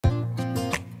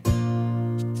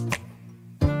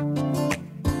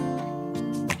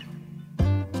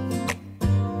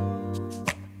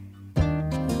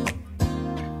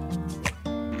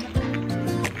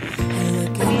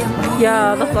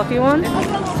Yeah, the fluffy one.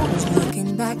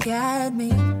 Looking back at me.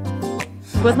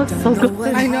 It looks so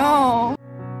good. I know.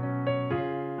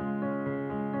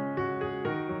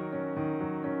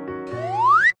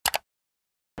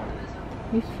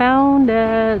 We found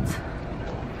it.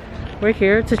 We're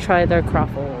here to try their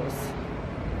croffles.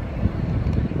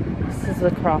 This is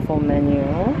the croffle menu.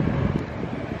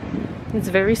 It's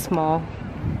very small.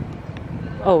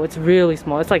 Oh, it's really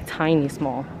small. It's like tiny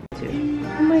small.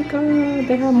 Oh my god,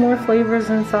 they have more flavors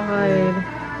inside.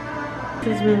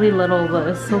 This is really little, but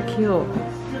it's so cute.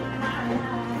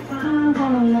 I'm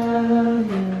gonna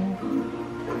love you.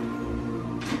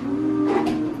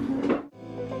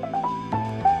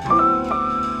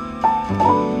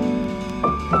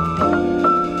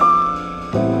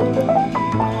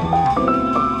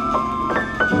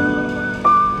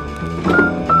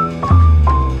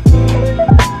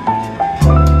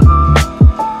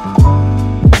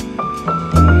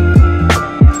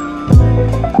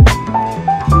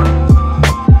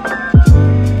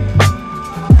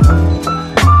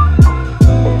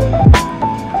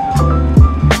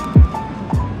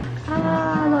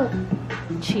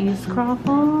 Cheese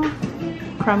croffle,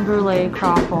 creme brulee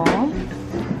croffle,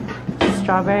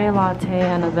 strawberry latte,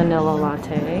 and a vanilla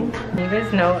latte. You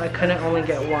guys know I couldn't only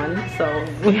get one, so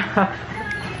we have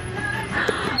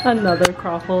another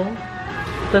croffle.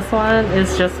 This one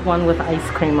is just one with ice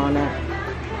cream on it.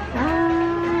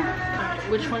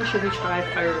 Which one should we try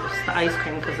first? The ice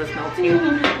cream, because it's melting. Do you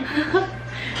want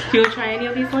to try any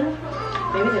of these ones?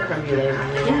 Maybe the creme brulee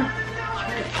one. Yeah.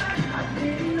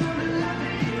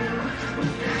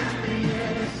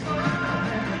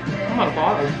 Oh my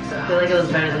god. I feel like it was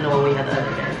better than the one we had the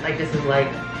other day. Like this is like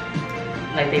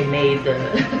they made the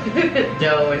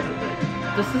dough or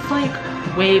something. This is like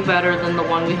way better than the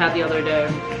one we had the other day.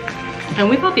 And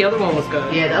we thought the other one was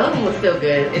good. Yeah, the other one was still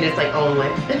good in its like own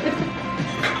way.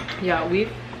 Yeah,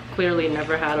 we've clearly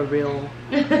never had a real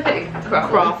Croffle.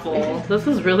 croffle. This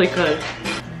is really good.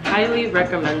 Highly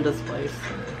recommend this place.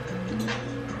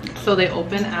 So they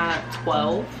open at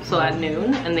 12, so at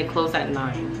noon, and they close at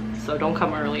 9. So don't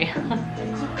come early.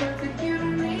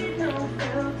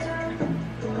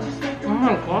 Oh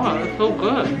my god, it's so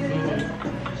good.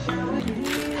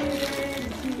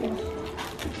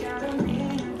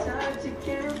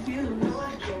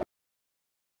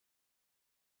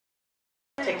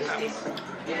 Take this piece.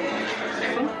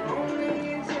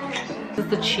 This is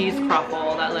the cheese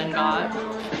croffle that Lynn got.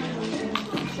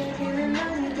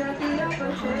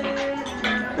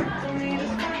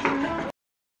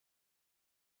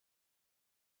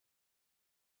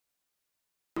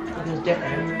 It's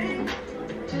different.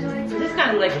 This is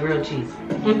kind of like real cheese.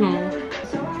 I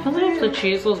feel like if the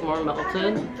cheese was more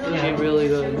melted, it would be really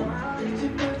good.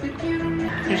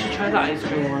 You should try the ice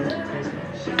cream one.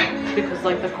 Because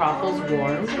like the croffle's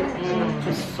warm.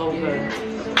 It's so good.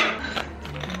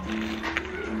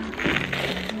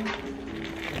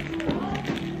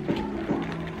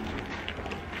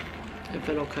 If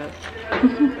it'll cut.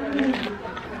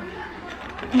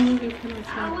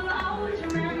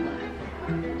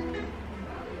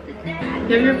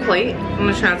 You have your plate. I'm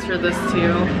gonna transfer this to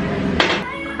you.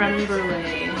 Creme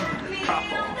brulee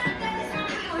croffle.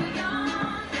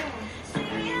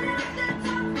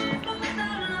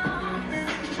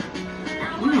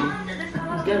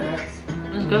 It's good, right?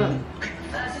 It's good.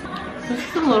 This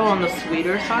is a little on the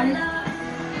sweeter side.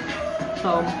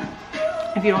 So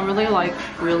if you don't really like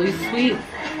really sweet,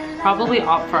 probably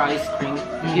opt for ice cream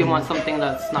if you want something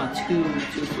that's not too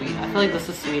sweet. I feel like this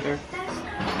is sweeter.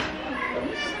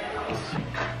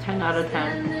 10 out of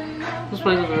 10. This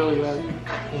place is really good.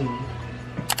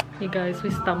 Hey guys,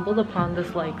 we stumbled upon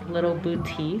this like little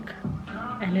boutique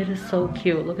and it is so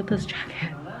cute. Look at this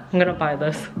jacket. I'm gonna buy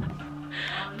this.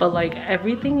 But like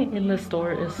everything in the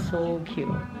store is so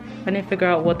cute. I need to figure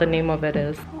out what the name of it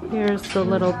is. Here's the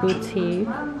little boutique.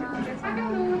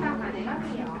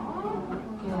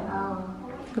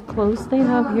 The clothes they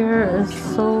have here is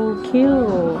so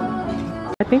cute.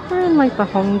 I think we're in like the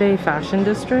Hongdae fashion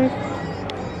district.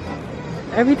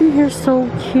 Everything here is so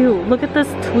cute. Look at this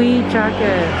tweed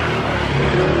jacket.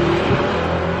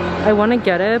 I want to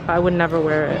get it, but I would never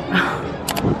wear it.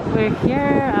 We're here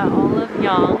at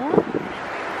Myeongdong.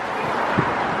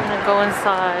 I'm gonna go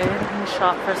inside and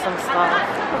shop for some stuff.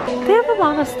 They have a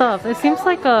lot of stuff. It seems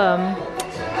like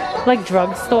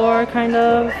drugstore kind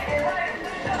of,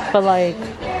 but like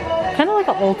kind of like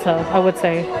an Ulta, I would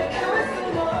say.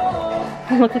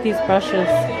 Look at these brushes.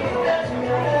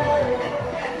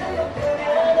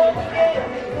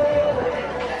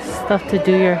 Stuff to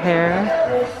do your hair.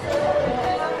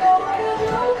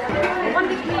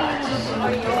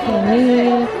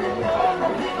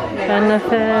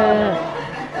 Benefit.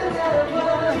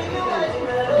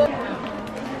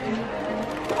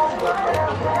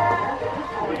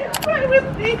 Cry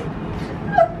with me.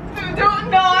 Dude,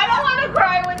 no, I don't want to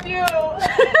cry with you.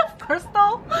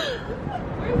 Crystal?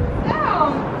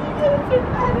 Down.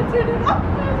 Turn it off.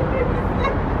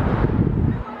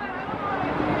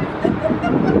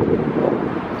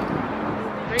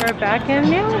 We're back in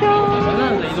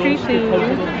Myeongdong. Street food.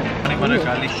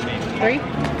 Three?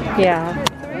 Yeah.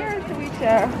 Three or three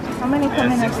share? How many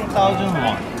come in?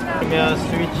 6,001. 그러면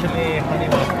스윗 칠리 허니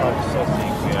머스타드 소스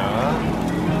있고요.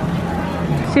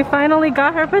 She finally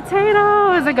got her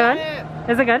potato. Is it good?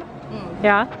 Is it good?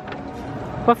 Yeah.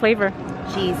 What flavor?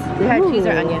 Cheese. We had cheese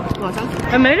or onion. You want some?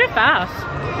 I made it fast.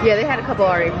 Yeah, they had a couple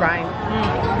already frying.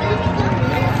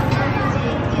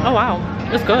 Oh wow,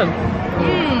 it's good.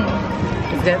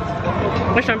 It's good.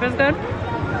 The shrimp is good.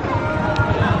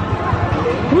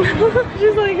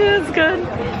 She's like, it's good.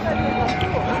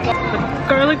 The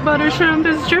garlic butter shrimp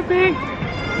is dripping.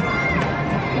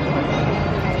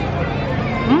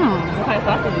 What kind of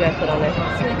sauce did you guys put on there?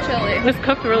 Sweet chili. It's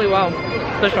cooked really well.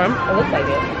 The shrimp. It looks like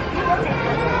it.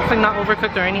 It's like not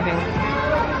overcooked or anything.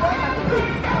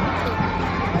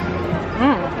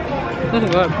 This is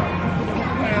good.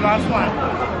 Okay, last one.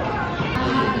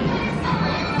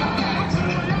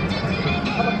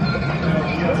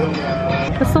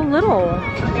 It's so little. Oh,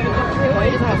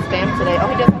 he doesn't have Spam today. Oh,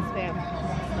 he does have Spam.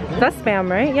 That's Spam,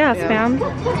 right? Yeah, Yeah. Spam.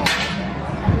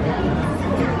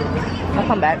 I'll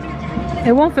come back.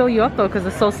 It won't fill you up though because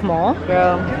it's so small.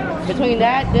 Girl, between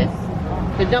that, this,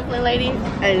 the dumpling lady,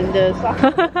 and the sauce.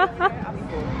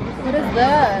 What is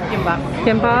that? Kimbap.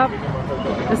 Kimbap.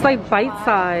 It's like bite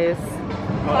size.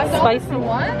 Spicy. For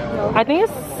one? I think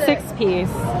it's 6-piece.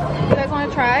 You guys want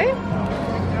to try?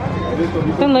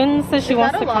 Then Lynn says she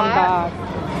wants that to a come lot? back.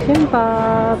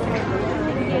 Kimbap.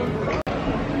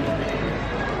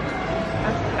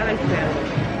 I like Spam.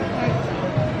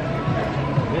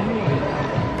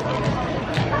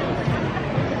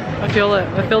 I feel it.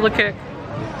 I feel the kick.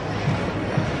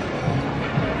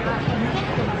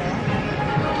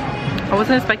 I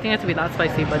wasn't expecting it to be that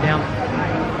spicy, but damn.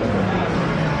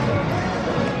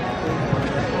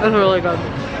 That's really good.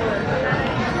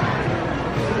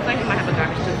 Looks like it might have a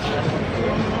garnish too.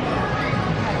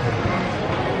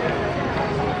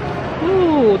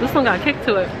 Ooh, this one got a kick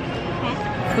to it.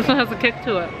 This one has a kick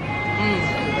to it.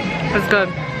 It's good.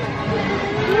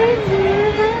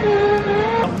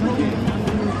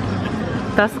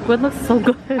 That squid looks so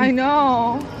good. I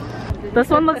know. This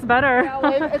one looks better. Yeah,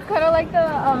 well, it's kind of like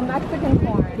the Mexican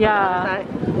corn. Yeah. That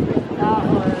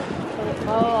one.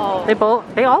 Oh.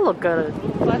 They all look good.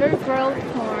 Butter grilled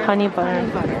corn. Honey butter.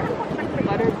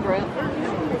 Butter grilled.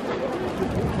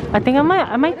 I think I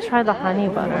might try the honey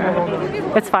butter.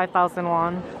 It's 5,000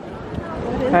 won.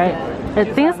 Right? I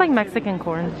think it's like Mexican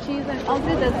corn. Cheese and I'll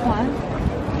do this one.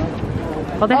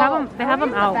 Oh, they have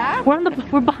them out. back? We're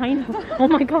behind them. Oh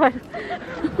my god.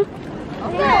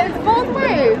 Yeah, it's both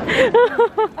ways.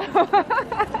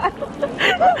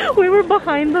 We were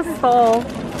behind the stall.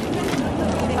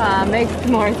 Makes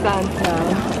more sense now.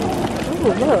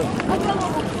 Ooh, look. I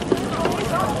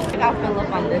got fill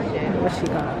up on this shit. What she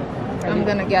got? I'm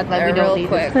gonna get Like there we don't real need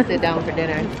quick. to sit down for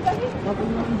dinner.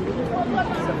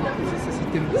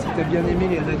 Si t'as bien aimé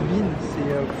les red beans,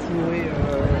 c'est fourré.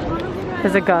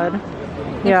 Is it good?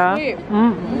 Yeah. sweet.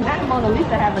 Not Mona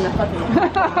Lisa having a fucking.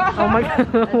 Oh my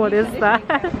god, what is that?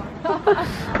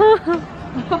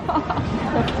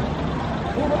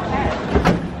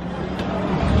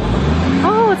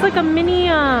 Oh, it's like a mini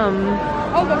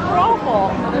Oh, the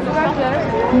croffle. Is that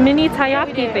good? mini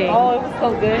taiyaki thing. Oh, it was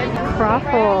so good.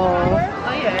 Croffle.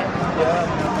 Oh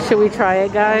yeah. Should we try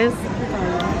it, guys?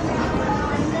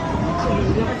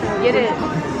 Get it.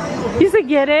 You said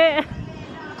get it?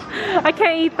 I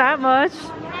can't eat that much.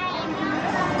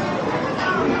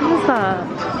 What is that?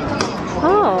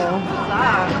 Oh.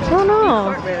 Oh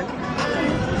no.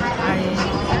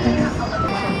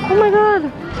 Oh my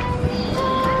god.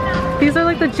 These are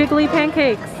like the jiggly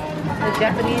pancakes. The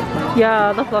Japanese one.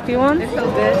 Yeah, the fluffy ones. They're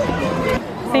so good.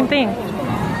 Same thing.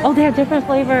 Oh, they have different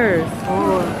flavors.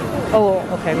 Oh,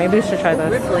 okay. Maybe we should try What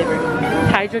this. flavor?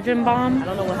 Hydrogen bomb. I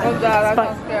don't know what. Oh god, that Spi-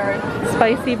 sounds scary.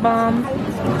 Spicy bomb.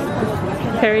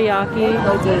 Teriyaki.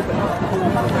 So good.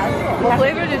 What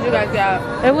flavor did you guys get?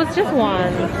 It was just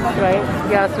one, right?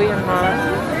 Yeah, sweet and hot.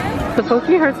 The poke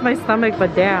hurts my stomach,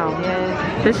 but damn. Yeah.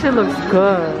 This shit looks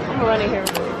good. I'm running here.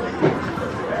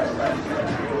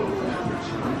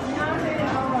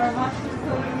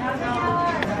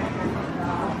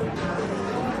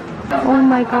 Oh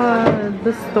my god,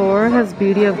 the store has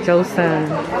Beauty of Joseon.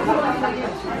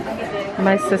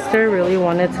 My sister really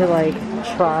wanted to like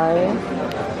try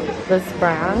this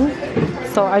brand,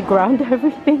 so I grabbed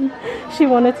everything she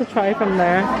wanted to try from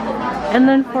there. And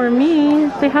then for me,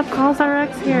 they have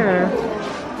CosRX here.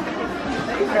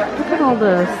 Look at all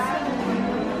this.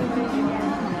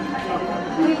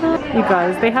 You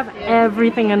guys, they have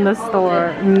everything in the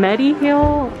store.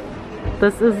 Mediheal,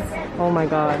 this is, oh my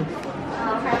god.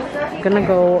 I'm gonna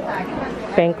go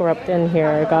bankrupt in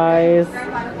here, guys.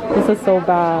 This is so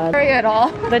bad. Sorry at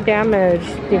all. The damage,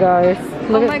 you guys.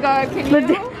 Look oh my god, can you?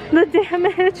 The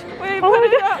damage. Wait, oh put my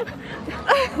it god.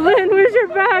 up. Lynn, where's your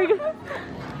bag?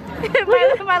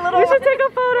 my little We should take a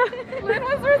photo. Lynn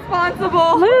was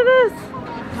responsible. Look at this.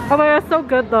 Oh my god, so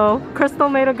good though. Crystal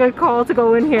made a good call to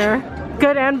go in here.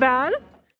 Good and bad.